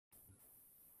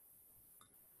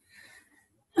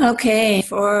Okay,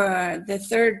 for the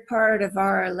third part of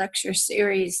our lecture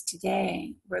series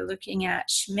today, we're looking at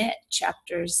Schmidt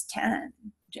chapter 10,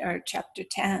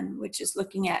 which is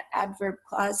looking at adverb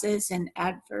clauses and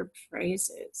adverb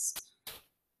phrases.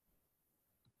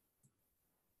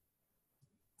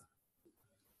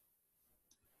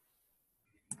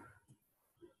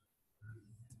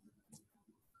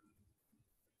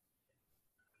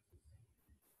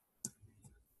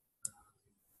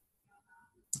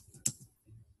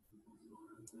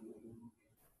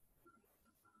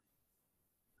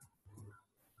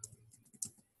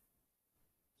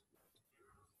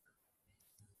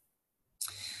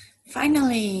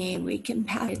 Finally, we can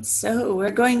pass it. So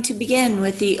we're going to begin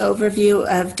with the overview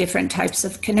of different types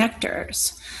of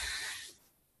connectors.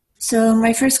 So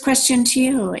my first question to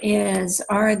you is,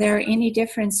 are there any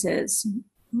differences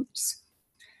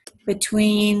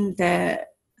between the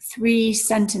three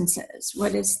sentences?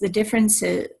 What is the difference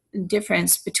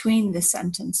between the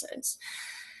sentences?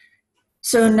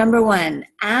 So number one,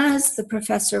 as the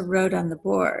professor wrote on the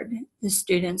board, the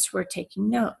students were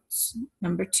taking notes.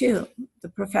 Number two, the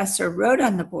professor wrote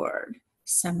on the board,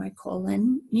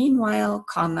 semicolon, meanwhile,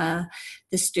 comma,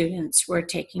 the students were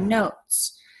taking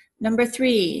notes. Number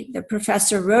three, the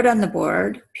professor wrote on the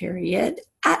board, period,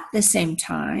 at the same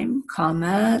time,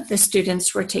 comma, the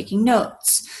students were taking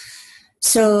notes.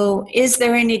 So is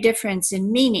there any difference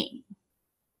in meaning?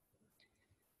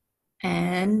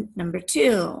 And number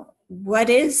two, what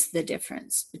is the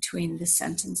difference between the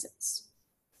sentences?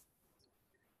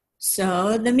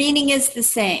 So the meaning is the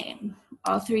same.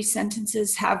 All three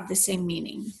sentences have the same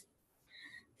meaning.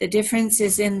 The difference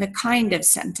is in the kind of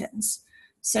sentence.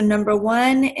 So number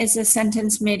one is a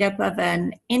sentence made up of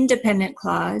an independent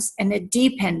clause and a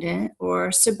dependent or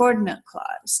subordinate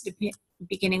clause,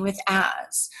 beginning with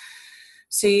as.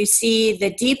 So you see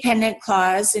the dependent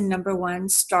clause in number one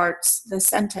starts the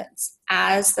sentence,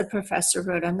 as the professor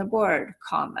wrote on the board,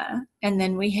 comma, and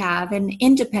then we have an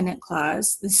independent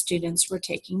clause, the students were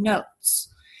taking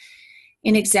notes.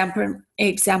 In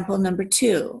example number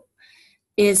two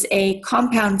is a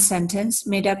compound sentence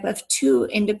made up of two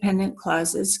independent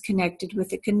clauses connected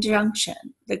with a conjunction,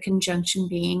 the conjunction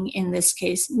being, in this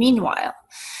case, meanwhile.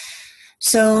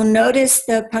 So notice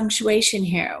the punctuation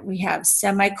here. We have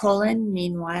semicolon,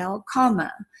 meanwhile,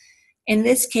 comma. In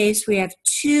this case, we have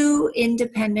two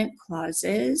independent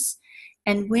clauses.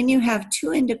 And when you have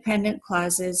two independent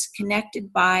clauses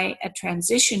connected by a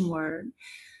transition word,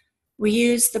 we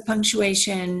use the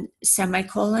punctuation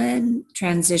semicolon,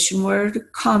 transition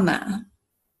word, comma,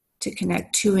 to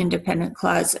connect two independent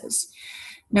clauses.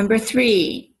 Number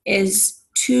three is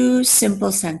two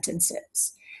simple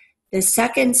sentences. The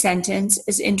second sentence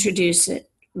is introduced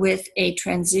with a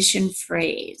transition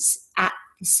phrase at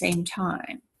the same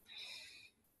time.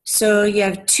 So you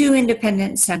have two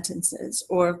independent sentences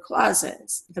or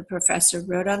clauses. The professor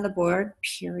wrote on the board,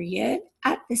 period,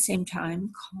 at the same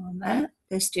time, comma,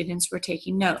 the students were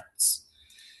taking notes.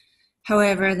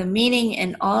 However, the meaning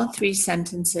in all three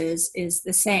sentences is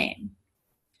the same.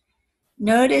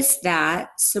 Notice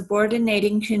that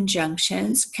subordinating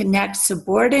conjunctions connect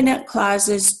subordinate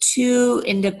clauses to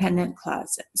independent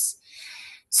clauses.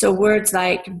 So words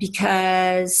like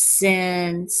because,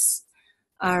 since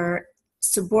are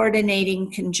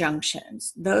subordinating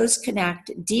conjunctions. Those connect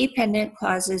dependent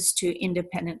clauses to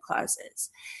independent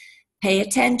clauses. Pay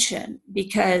attention,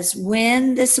 because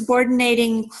when the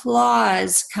subordinating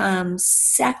clause comes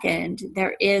second,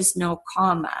 there is no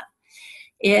comma.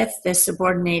 If the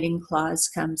subordinating clause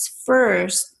comes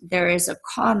first, there is a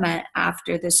comma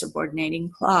after the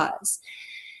subordinating clause.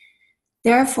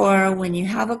 Therefore, when you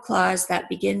have a clause that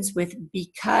begins with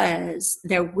because,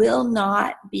 there will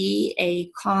not be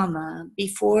a comma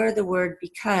before the word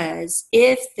because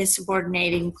if the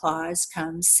subordinating clause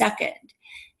comes second.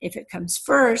 If it comes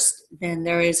first, then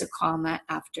there is a comma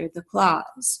after the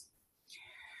clause.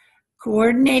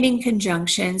 Coordinating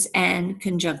conjunctions and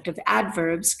conjunctive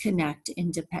adverbs connect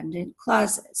independent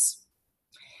clauses.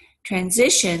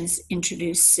 Transitions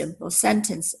introduce simple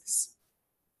sentences.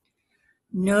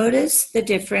 Notice the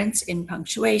difference in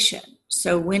punctuation.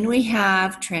 So when we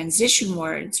have transition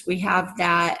words, we have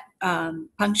that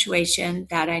punctuation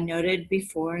that I noted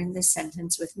before in the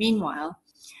sentence with meanwhile,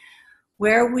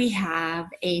 where we have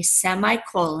a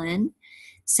semicolon.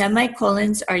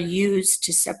 Semicolons are used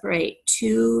to separate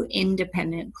two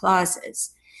independent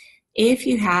clauses. If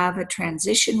you have a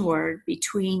transition word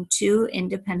between two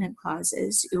independent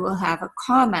clauses, you will have a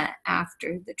comma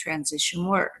after the transition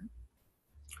word.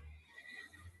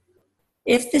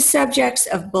 If the subjects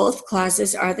of both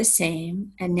clauses are the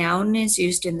same, a noun is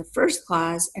used in the first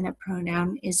clause and a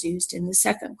pronoun is used in the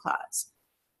second clause.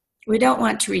 we don't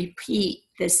want to repeat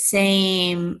the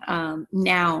same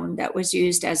noun that was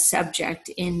used as subject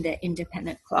in the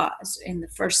independent clause in the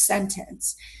first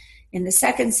sentence. In the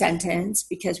second sentence,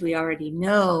 because we already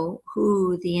know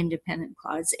who the independent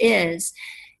clause is,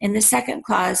 in the second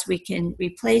clause we can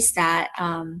replace that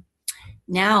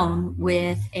noun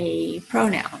with a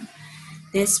pronoun.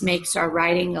 This makes our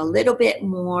writing a little bit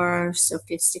more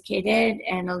sophisticated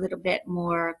and a little bit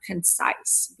more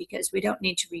concise because we don't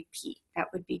need to repeat. That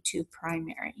would be too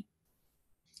primary.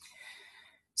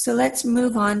 So let's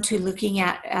move on to looking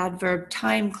at adverb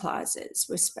time clauses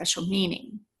with special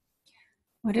meaning.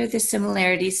 What are the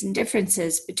similarities and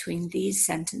differences between these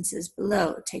sentences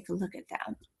below? Take a look at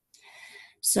them.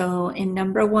 So in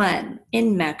number 1,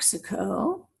 in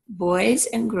Mexico, boys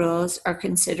and girls are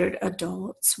considered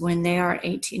adults when they are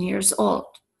 18 years old.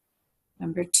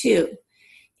 Number 2,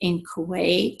 in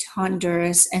Kuwait,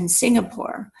 Honduras, and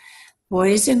Singapore,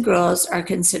 boys and girls are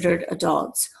considered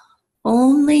adults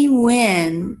only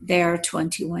when they are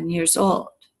 21 years old.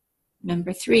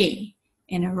 Number 3,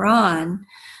 in Iran,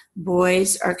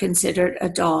 boys are considered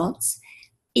adults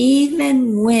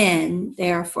even when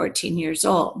they are 14 years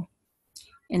old.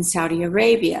 In Saudi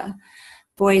Arabia,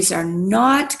 boys are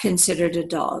not considered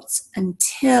adults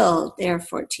until they are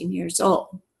 14 years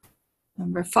old.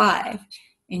 Number 5,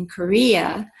 in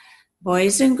Korea,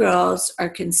 boys and girls are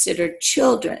considered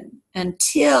children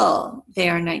until they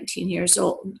are 19 years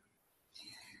old.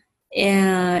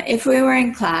 If we were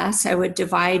in class, I would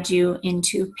divide you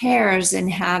into pairs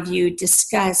and have you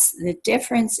discuss the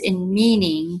difference in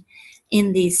meaning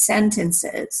in these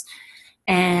sentences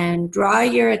and draw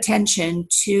your attention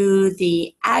to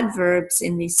the adverbs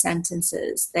in these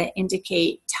sentences that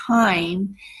indicate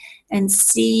time and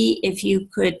see if you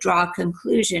could draw a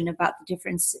conclusion about the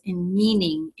difference in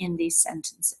meaning in these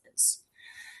sentences.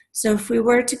 So if we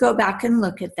were to go back and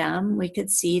look at them, we could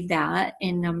see that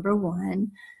in number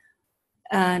 1,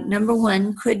 number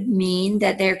 1 could mean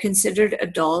that they're considered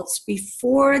adults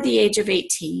before the age of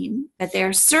 18, but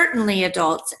they're certainly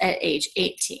adults at age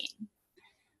 18.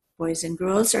 Boys and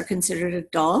girls are considered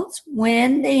adults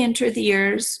when they enter the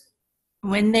years,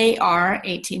 when they are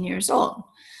 18 years old.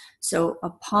 So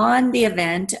upon the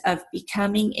event of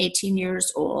becoming 18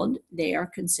 years old, they are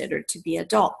considered to be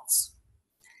adults.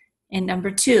 And number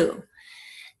 2,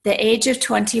 the age of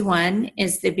 21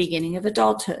 is the beginning of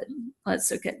adulthood.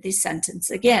 Let's look at this sentence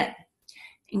again.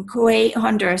 In Kuwait,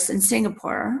 Honduras, and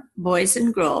Singapore, boys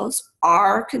and girls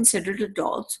are considered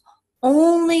adults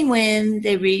only when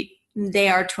they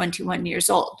are 21 years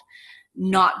old,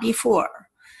 not before.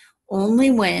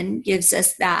 Only when gives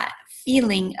us that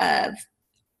feeling of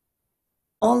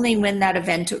only when that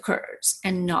event occurs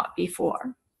and not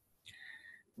before.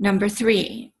 Number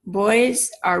 3,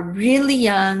 boys are really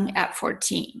young at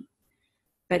 14,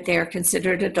 but they are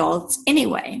considered adults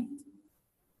anyway.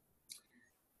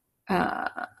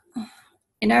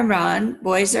 In Iran,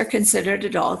 boys are considered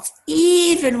adults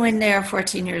even when they are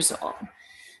 14 years old.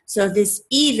 So this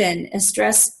even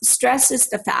stresses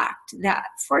the fact that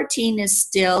 14 is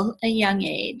still a young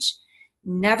age.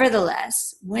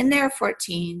 Nevertheless, when they're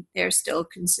 14, they're still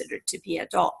considered to be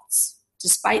adults,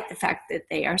 despite the fact that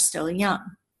they are still young.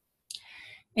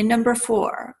 In number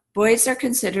 4, boys are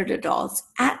considered adults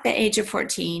at the age of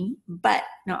 14, but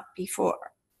not before.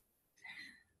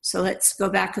 So let's go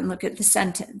back and look at the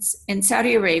sentence. In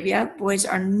Saudi Arabia, boys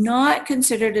are not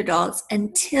considered adults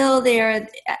until they are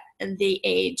at the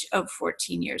age of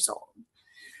 14 years old.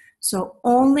 So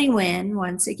only when,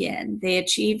 once again, they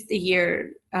achieve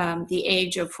the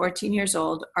age of 14 years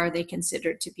old are they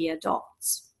considered to be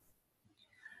adults.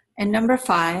 And number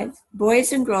 5,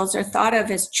 boys and girls are thought of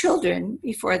as children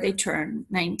before they turn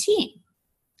 19.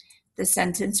 The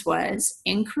sentence was,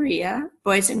 in Korea,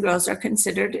 boys and girls are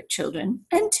considered children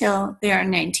until they are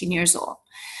 19 years old.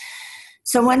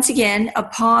 So once again,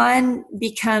 upon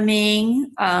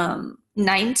becoming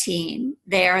 19,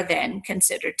 they are then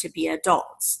considered to be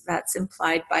adults. That's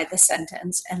implied by the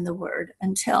sentence and the word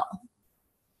until.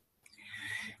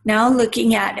 Now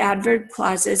looking at adverb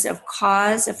clauses of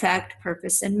cause, effect,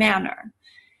 purpose, and manner.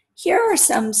 Here are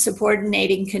some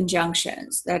subordinating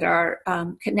conjunctions that are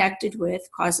connected with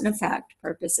cause and effect,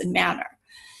 purpose, and manner.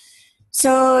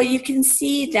 So you can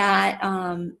see that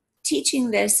teaching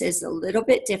this is a little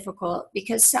bit difficult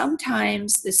because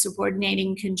sometimes the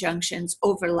subordinating conjunctions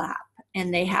overlap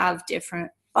and they have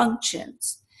different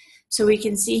functions. So we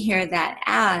can see here that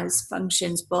as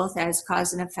functions both as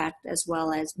cause and effect as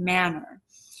well as manner.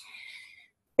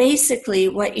 Basically,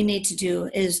 what you need to do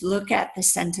is look at the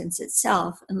sentence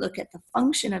itself and look at the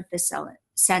function of the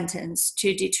sentence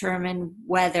to determine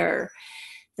whether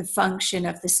the function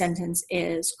of the sentence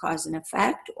is cause and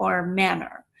effect or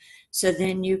manner. So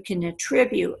then you can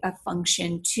attribute a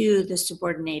function to the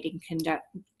subordinating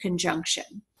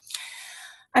conjunction.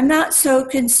 I'm not so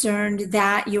concerned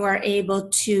that you are able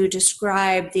to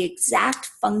describe the exact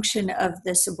function of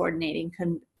the subordinating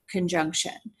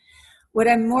conjunction. What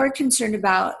I'm more concerned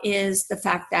about is the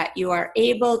fact that you are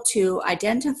able to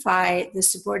identify the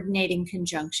subordinating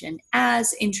conjunction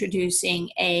as introducing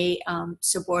a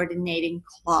subordinating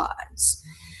clause.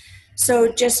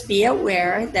 So just be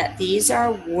aware that these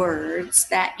are words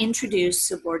that introduce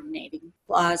subordinating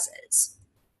clauses.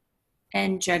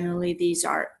 And generally these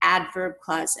are adverb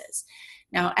clauses.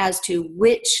 Now, as to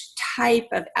which type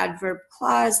of adverb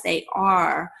clause they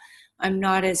are, I'm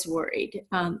not as worried.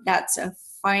 That's a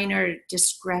finer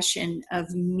discretion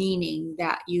of meaning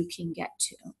that you can get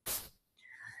to.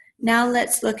 Now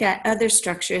let's look at other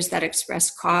structures that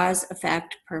express cause,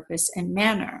 effect, purpose, and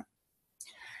manner.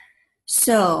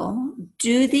 So,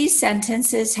 do these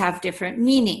sentences have different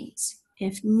meanings?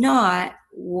 If not,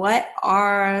 what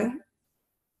are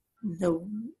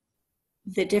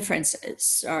the differences?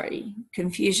 Sorry,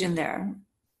 confusion there.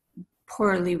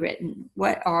 Poorly written.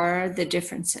 What are the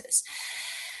differences?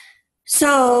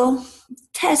 So,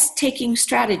 test-taking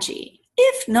strategy.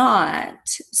 If not,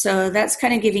 so that's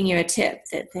kind of giving you a tip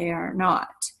that they are not.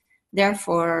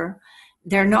 Therefore,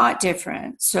 they're not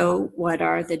different. So, what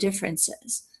are the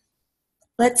differences?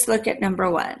 Let's look at number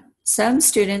one. Some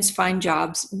students find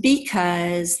jobs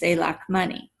because they lack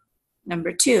money.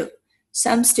 Number two,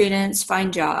 some students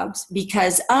find jobs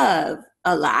because of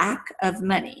a lack of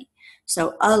money.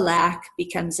 So a lack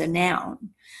becomes a noun.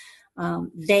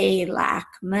 They lack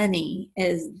money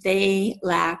is they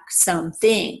lack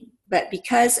something, but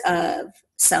because of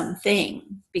something,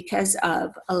 because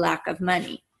of a lack of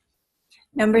money.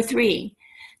 Number three,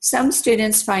 some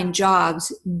students find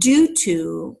jobs due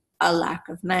to a lack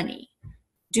of money.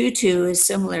 Due to is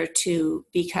similar to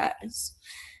because.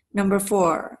 Number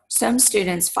four, some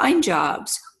students find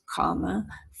jobs, comma,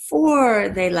 for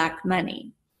they lack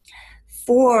money.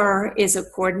 For is a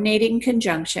coordinating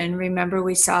conjunction. Remember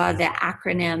we saw the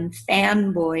acronym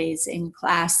fanboys in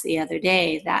class the other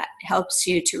day. That helps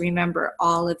you to remember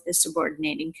all of the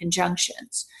subordinating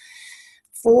conjunctions.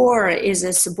 For is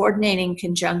a subordinating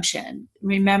conjunction.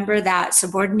 Remember that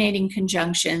subordinating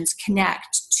conjunctions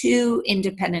connect two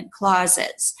independent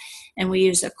clauses, and we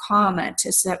use a comma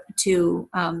to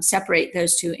separate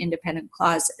those two independent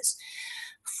clauses.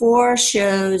 For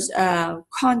shows a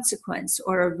consequence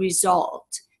or a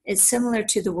result. It's similar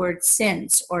to the word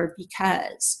since or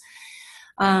because.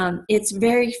 It's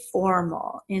very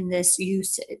formal in this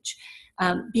usage.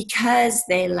 Because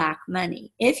they lack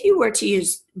money. If you were to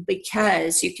use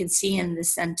because, you can see in the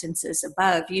sentences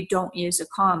above, you don't use a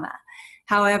comma.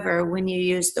 However, when you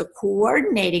use the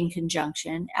coordinating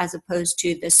conjunction as opposed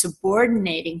to the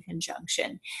subordinating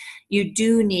conjunction, you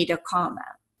do need a comma.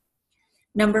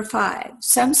 Number five,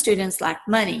 some students lack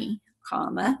money,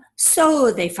 comma,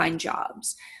 so they find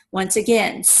jobs. Once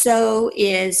again, so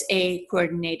is a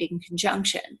coordinating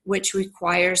conjunction, which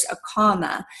requires a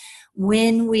comma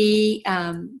when we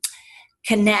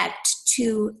connect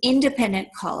two independent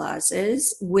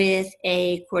clauses with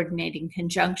a coordinating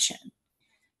conjunction.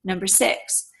 Number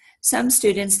six, some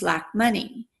students lack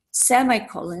money,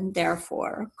 semicolon,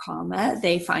 therefore, comma,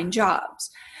 they find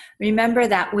jobs. Remember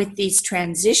that with these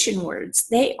transition words,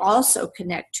 they also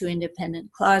connect to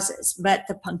independent clauses, but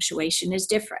the punctuation is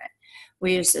different.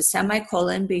 We use a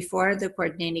semicolon before the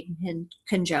coordinating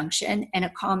conjunction and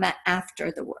a comma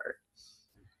after the word.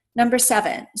 Number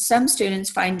seven, some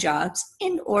students find jobs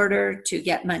in order to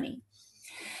get money.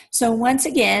 So once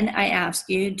again, I ask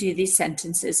you, do these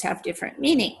sentences have different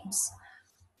meanings?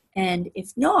 And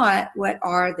if not, what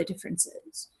are the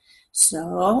differences?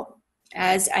 So,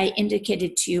 as I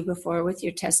indicated to you before with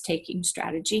your test-taking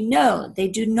strategy, no, they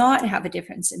do not have a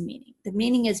difference in meaning. The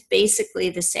meaning is basically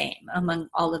the same among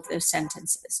all of those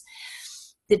sentences.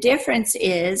 The difference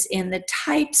is in the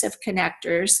types of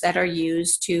connectors that are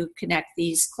used to connect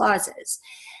these clauses.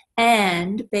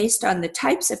 And based on the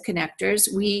types of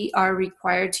connectors, we are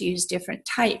required to use different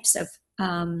types of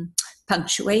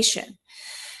punctuation.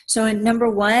 So in number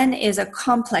one is a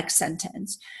complex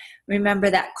sentence. Remember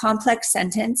that complex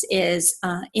sentence is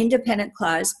independent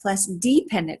clause plus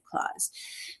dependent clause.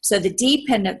 So the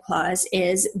dependent clause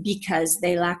is because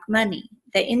they lack money.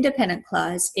 The independent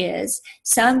clause is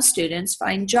some students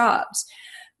find jobs.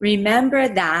 Remember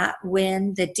that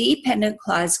when the dependent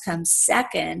clause comes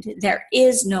second, there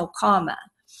is no comma.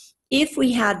 If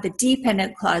we had the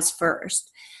dependent clause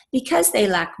first, because they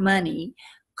lack money,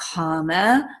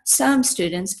 comma, some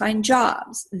students find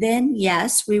jobs, then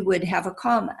yes, we would have a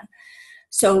comma.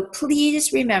 So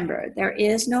please remember, there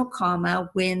is no comma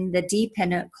when the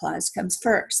dependent clause comes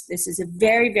first. This is a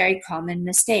very, very common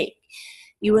mistake.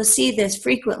 You will see this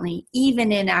frequently,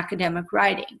 even in academic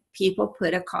writing. People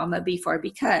put a comma before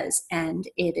because, and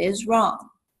it is wrong.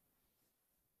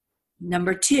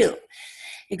 Number 2,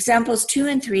 examples 2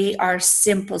 and 3 are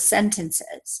simple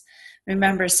sentences.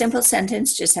 Remember, simple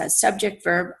sentence just has subject,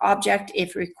 verb, object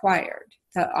if required.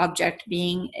 The object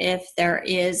being if there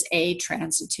is a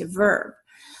transitive verb.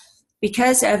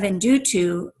 Because of and due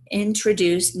to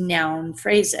introduce noun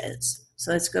phrases.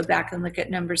 So let's go back and look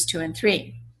at numbers 2 and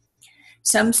 3.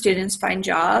 Some students find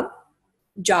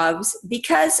jobs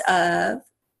because of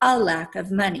a lack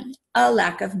of money. A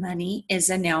lack of money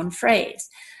is a noun phrase.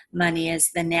 Money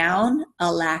is the noun.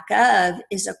 A lack of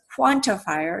is a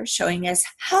quantifier showing us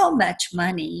how much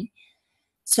money.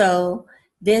 So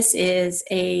this is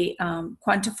a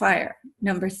quantifier.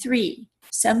 Number 3,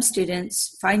 some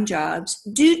students find jobs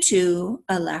due to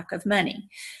a lack of money.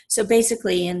 So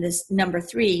basically in this number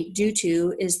 3, due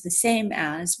to is the same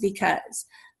as because.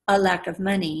 A lack of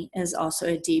money is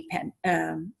also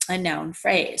a noun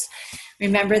phrase.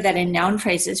 Remember that in noun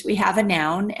phrases we have a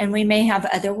noun and we may have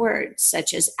other words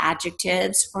such as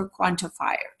adjectives or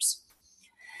quantifiers.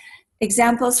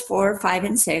 Examples 4, 5,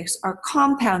 and 6 are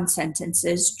compound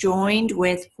sentences joined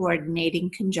with coordinating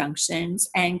conjunctions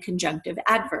and conjunctive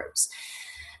adverbs.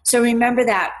 So remember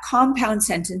that compound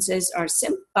sentences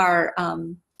are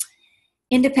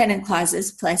independent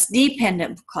clauses plus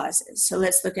dependent clauses. So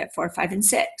let's look at 4, 5, and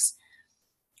 6.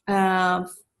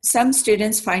 Some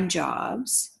students find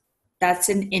jobs. That's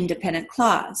an independent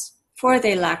clause. For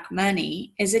they lack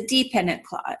money is a dependent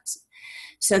clause.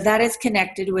 So that is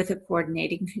connected with a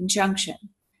coordinating conjunction.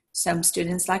 Some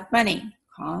students lack money,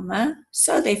 comma,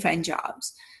 so they find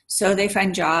jobs. So they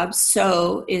find jobs,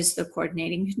 so is the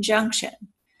coordinating conjunction.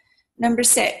 Number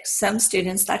 6, some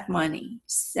students lack money,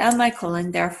 semicolon,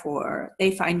 therefore,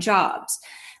 they find jobs.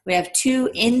 We have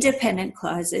 2 independent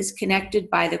clauses connected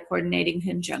by the coordinating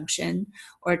conjunction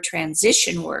or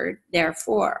transition word,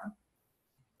 therefore.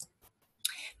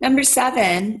 Number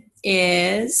 7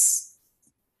 is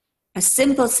a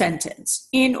simple sentence.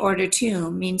 In order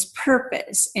to means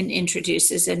purpose and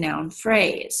introduces a noun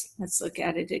phrase. Let's look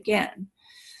at it again.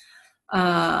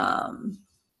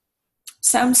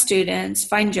 Some students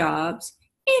find jobs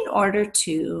in order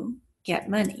to get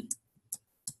money.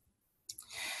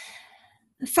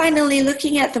 Finally,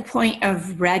 looking at the point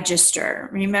of register.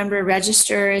 Remember,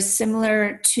 register is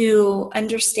similar to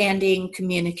understanding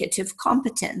communicative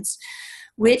competence.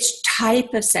 Which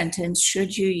type of sentence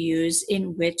should you use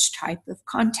in which type of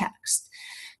context?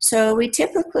 So we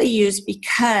typically use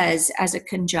because as a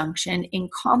conjunction in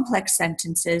complex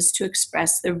sentences to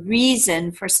express the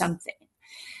reason for something.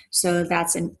 So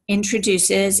that's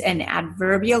introduces an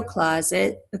adverbial clause,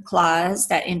 a clause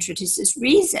that introduces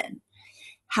reason.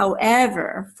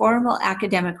 However, formal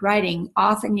academic writing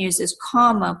often uses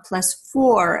comma plus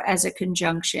for as a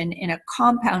conjunction in a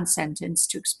compound sentence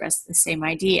to express the same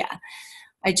idea.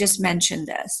 I just mentioned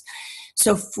this.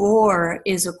 So for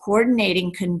is a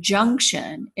coordinating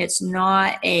conjunction. It's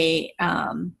not a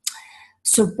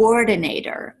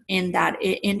subordinator in that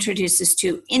it introduces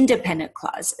 2 independent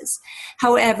clauses.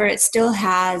 However, it still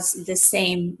has the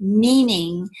same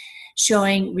meaning,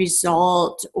 showing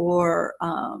result or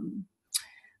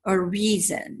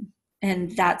reason,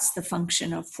 and that's the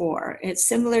function of for. It's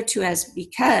similar to as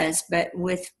because, but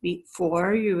with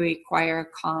for you require a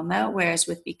comma, whereas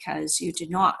with because you do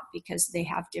not, because they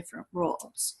have different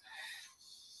rules.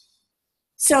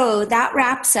 So that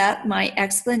wraps up my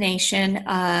explanation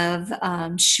of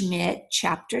Schmidt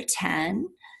chapter 10.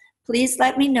 Please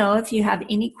let me know if you have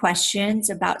any questions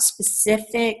about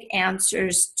specific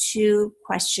answers to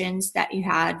questions that you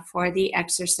had for the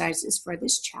exercises for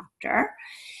this chapter.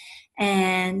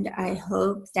 And I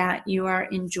hope that you are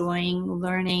enjoying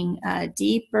learning a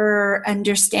deeper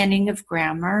understanding of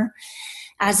grammar.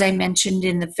 As I mentioned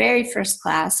in the very first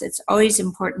class, it's always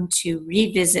important to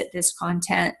revisit this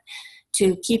content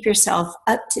to keep yourself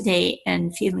up to date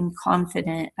and feeling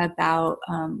confident about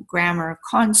grammar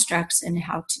constructs and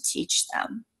how to teach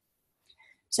them.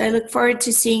 So I look forward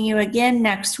to seeing you again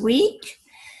next week.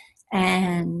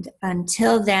 And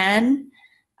until then,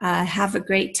 have a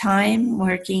great time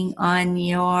working on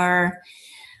your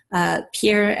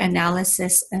peer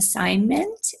analysis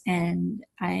assignment. And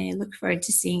I look forward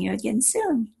to seeing you again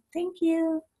soon. Thank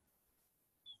you.